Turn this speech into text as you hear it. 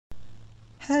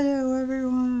Hello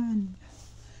everyone,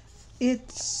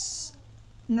 it's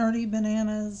Nerdy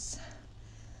Bananas,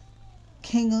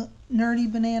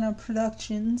 Nerdy Banana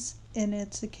Productions, and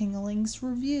it's a Kingaling's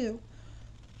review.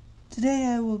 Today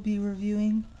I will be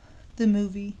reviewing the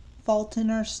movie Fault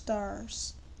in Our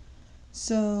Stars.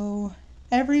 So,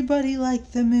 everybody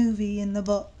liked the movie and the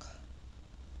book.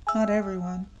 Not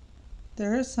everyone.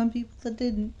 There are some people that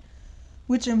didn't,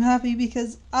 which I'm happy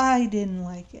because I didn't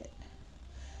like it.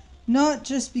 Not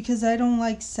just because I don't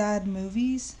like sad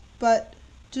movies, but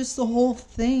just the whole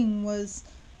thing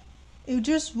it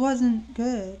just wasn't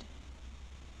good.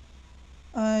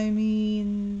 I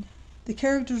mean, the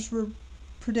characters were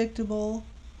predictable.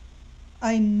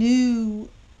 I knew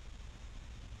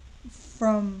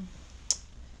from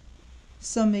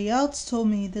somebody else told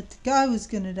me that the guy was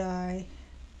gonna die,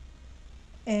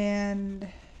 and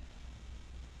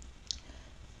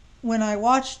when I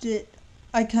watched it,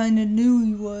 I kind of knew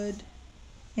he would,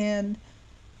 and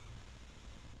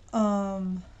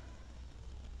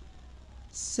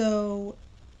so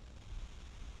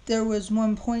there was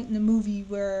one point in the movie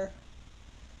where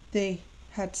they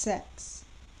had sex.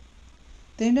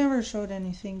 They never showed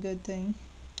anything good thing,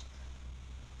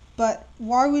 but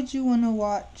why would you want to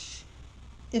watch,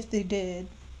 if they did,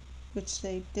 which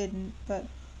they didn't, but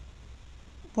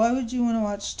why would you want to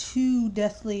watch two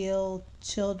deathly ill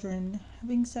children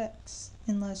having sex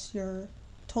unless you're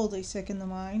totally sick in the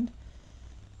mind?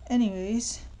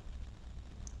 Anyways,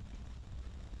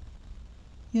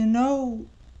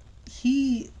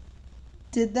 he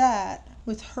did that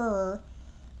with her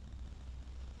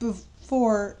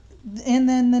before, and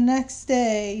then the next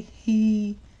day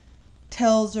he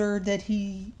tells her that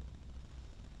he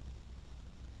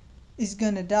is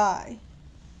gonna die.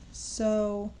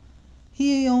 So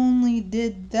he only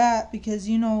did that because,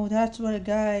 that's what a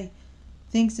guy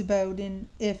thinks about, and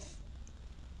if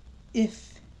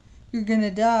you're gonna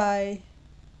die,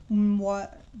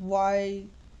 why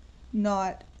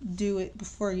not do it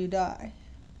before you die?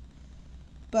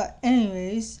 But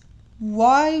anyways,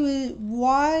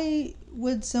 why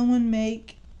would someone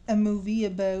make a movie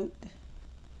about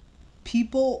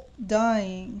people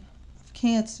dying of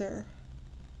cancer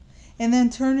and then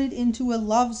turn it into a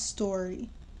love story?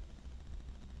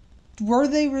 Were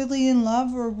they really in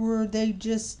love, or were they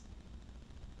just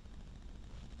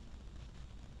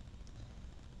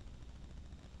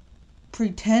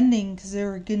pretending because they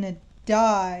were gonna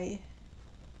die?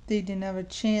 They didn't have a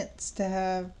chance to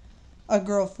have a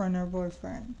girlfriend or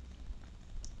boyfriend.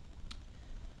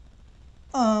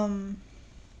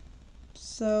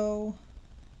 So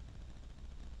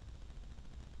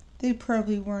they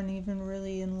probably weren't even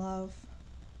really in love.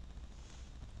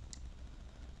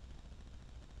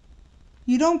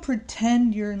 You don't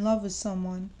pretend you're in love with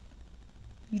someone.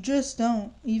 You just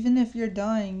don't. Even if you're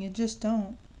dying, you just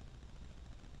don't.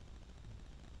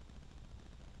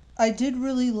 I did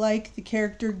really like the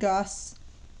character Gus.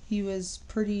 He was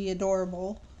pretty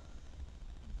adorable.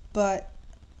 But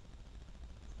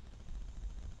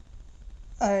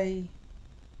I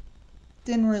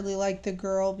didn't really like the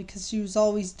girl because she was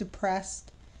always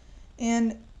depressed.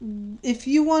 And if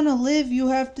you want to live, you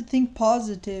have to think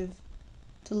positive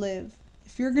to live.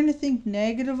 If you're going to think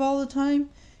negative all the time,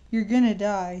 you're going to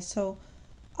die. So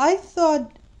I thought,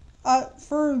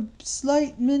 for a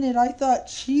slight minute, I thought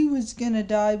she was going to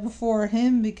die before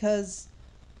him because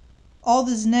all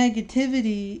this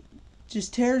negativity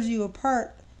just tears you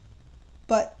apart.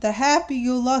 But the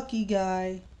happy-go-lucky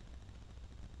guy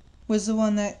was the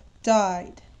one that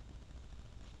died.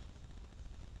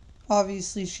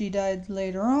 Obviously, she died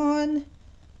later on.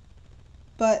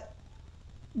 But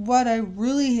what I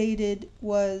really hated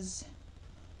was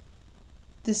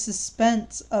the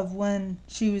suspense of when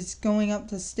she was going up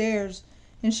the stairs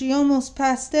and she almost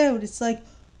passed out. It's like,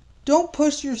 don't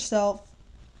push yourself,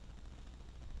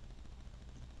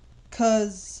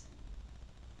 because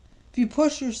if you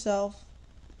push yourself,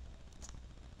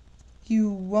 you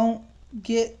won't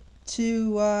get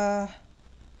to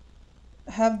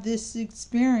have this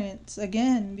experience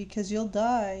again because you'll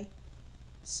die.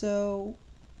 So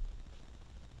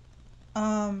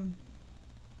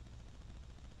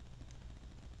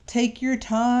take your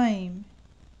time.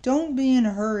 Don't be in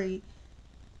a hurry.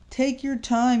 Take your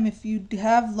time. If you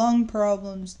have lung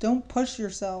problems, don't push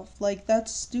yourself. Like,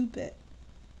 that's stupid.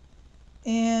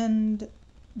 And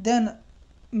then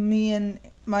me and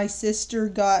my sister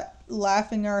got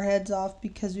laughing our heads off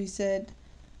because we said,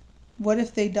 what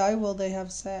if they die while they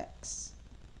have sex?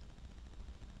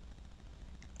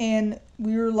 And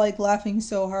we were like laughing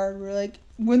so hard. We were like,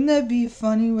 wouldn't that be a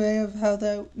funny way of how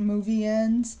that movie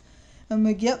ends? I'm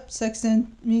like, yep, sex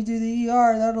sent me to the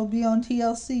ER. That'll be on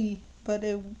TLC. but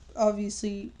it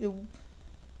obviously it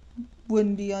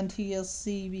wouldn't be on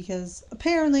TLC because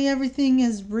apparently everything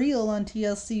is real on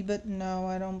TLC, but no,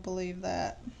 I don't believe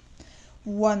that.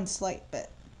 One slight bit.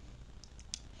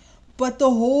 But the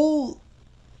whole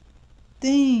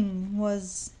thing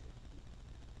was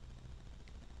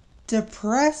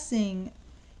depressing.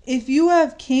 If you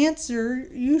have cancer,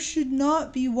 you should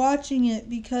not be watching it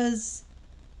because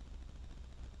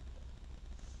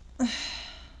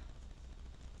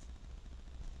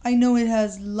I know it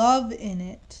has love in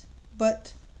it,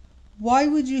 but why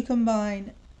would you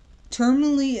combine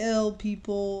terminally ill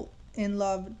people and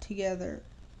love together?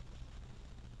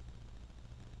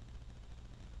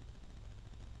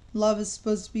 Love is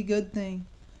supposed to be a good thing,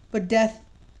 but death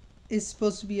is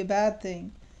supposed to be a bad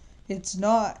thing. It's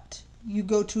not. You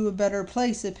go to a better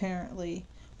place, apparently,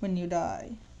 when you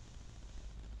die.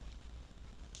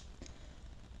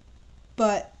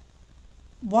 But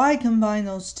why combine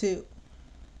those two?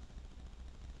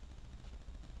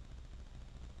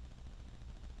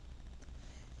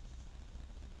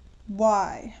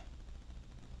 Why?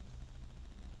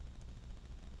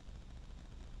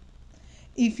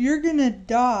 If you're gonna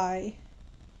die,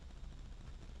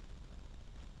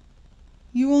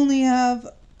 you only have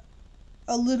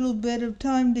a little bit of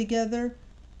time together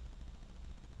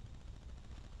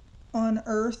on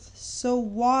Earth, so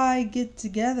why get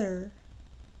together?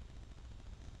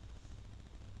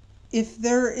 If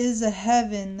there is a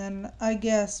heaven, then I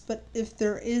guess, but if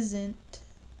there isn't,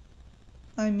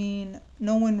 I mean,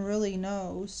 no one really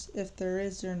knows if there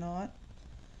is or not.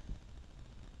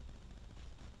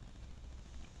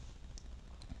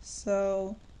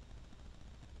 So,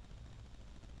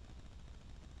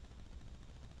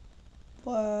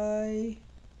 why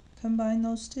combine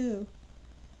those two?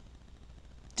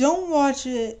 Don't watch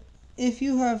it if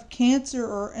you have cancer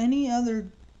or any other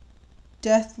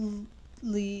deathly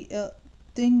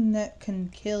thing that can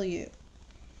kill you.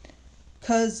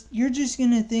 Because you're just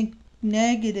going to think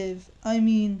negative. I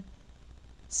mean,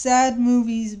 sad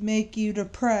movies make you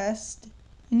depressed.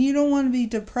 And you don't want to be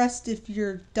depressed if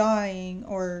you're dying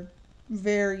or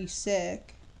very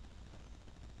sick.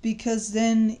 Because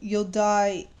then you'll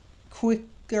die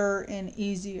quicker and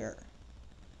easier.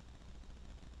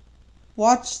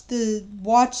 Watch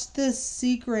the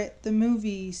Secret, the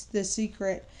movies, The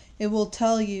Secret. It will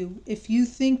tell you, if you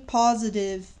think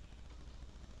positive,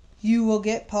 you will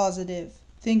get positive.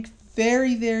 Think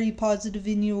very, very positive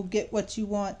and you will get what you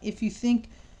want. If you think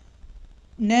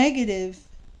negative,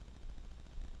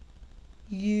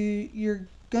 you're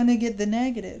gonna get the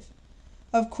negative.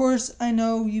 Of course, I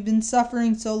know you've been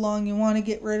suffering so long, you want to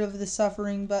get rid of the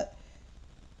suffering, but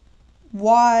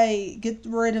why get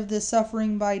rid of the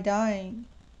suffering by dying?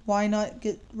 Why not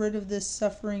get rid of this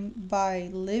suffering by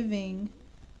living,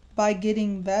 by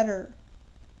getting better?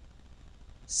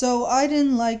 So I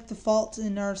didn't like The Fault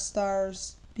in Our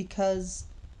Stars because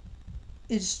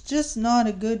it's just not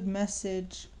a good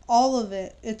message. All of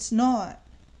it, it's not.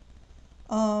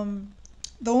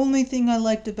 The only thing I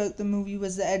liked about the movie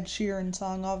was the Ed Sheeran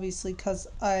song, obviously, because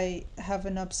I have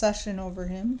an obsession over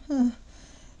him.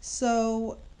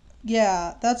 So,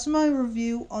 yeah, that's my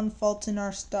review on Fault in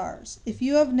Our Stars. If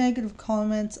you have negative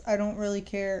comments, I don't really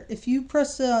care. If you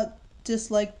press the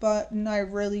dislike button, I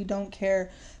really don't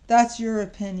care. That's your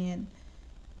opinion.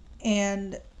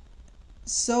 And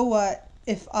so what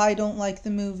if I don't like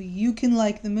the movie? You can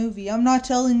like the movie. I'm not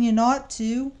telling you not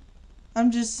to.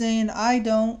 I'm just saying I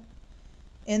don't.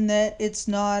 And that it's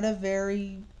not a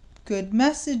very good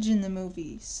message in the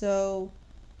movie. So,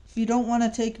 if you don't want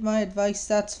to take my advice,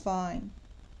 that's fine.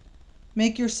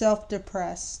 Make yourself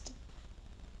depressed.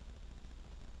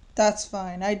 That's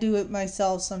fine. I do it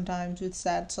myself sometimes with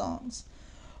sad songs.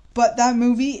 But that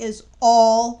movie is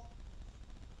all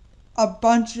a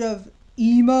bunch of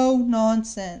emo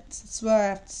nonsense. That's what I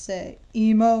have to say.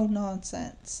 Emo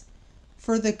nonsense.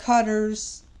 For the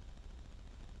cutters,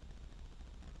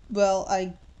 well,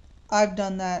 I've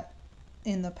done that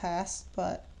in the past,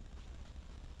 but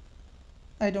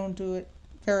I don't do it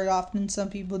very often. Some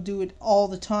people do it all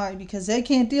the time because they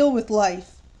can't deal with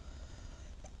life.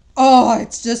 Oh,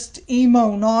 it's just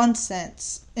emo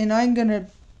nonsense. And I'm gonna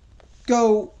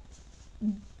go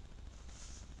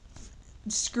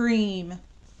scream.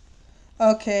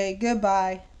 Okay,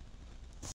 goodbye.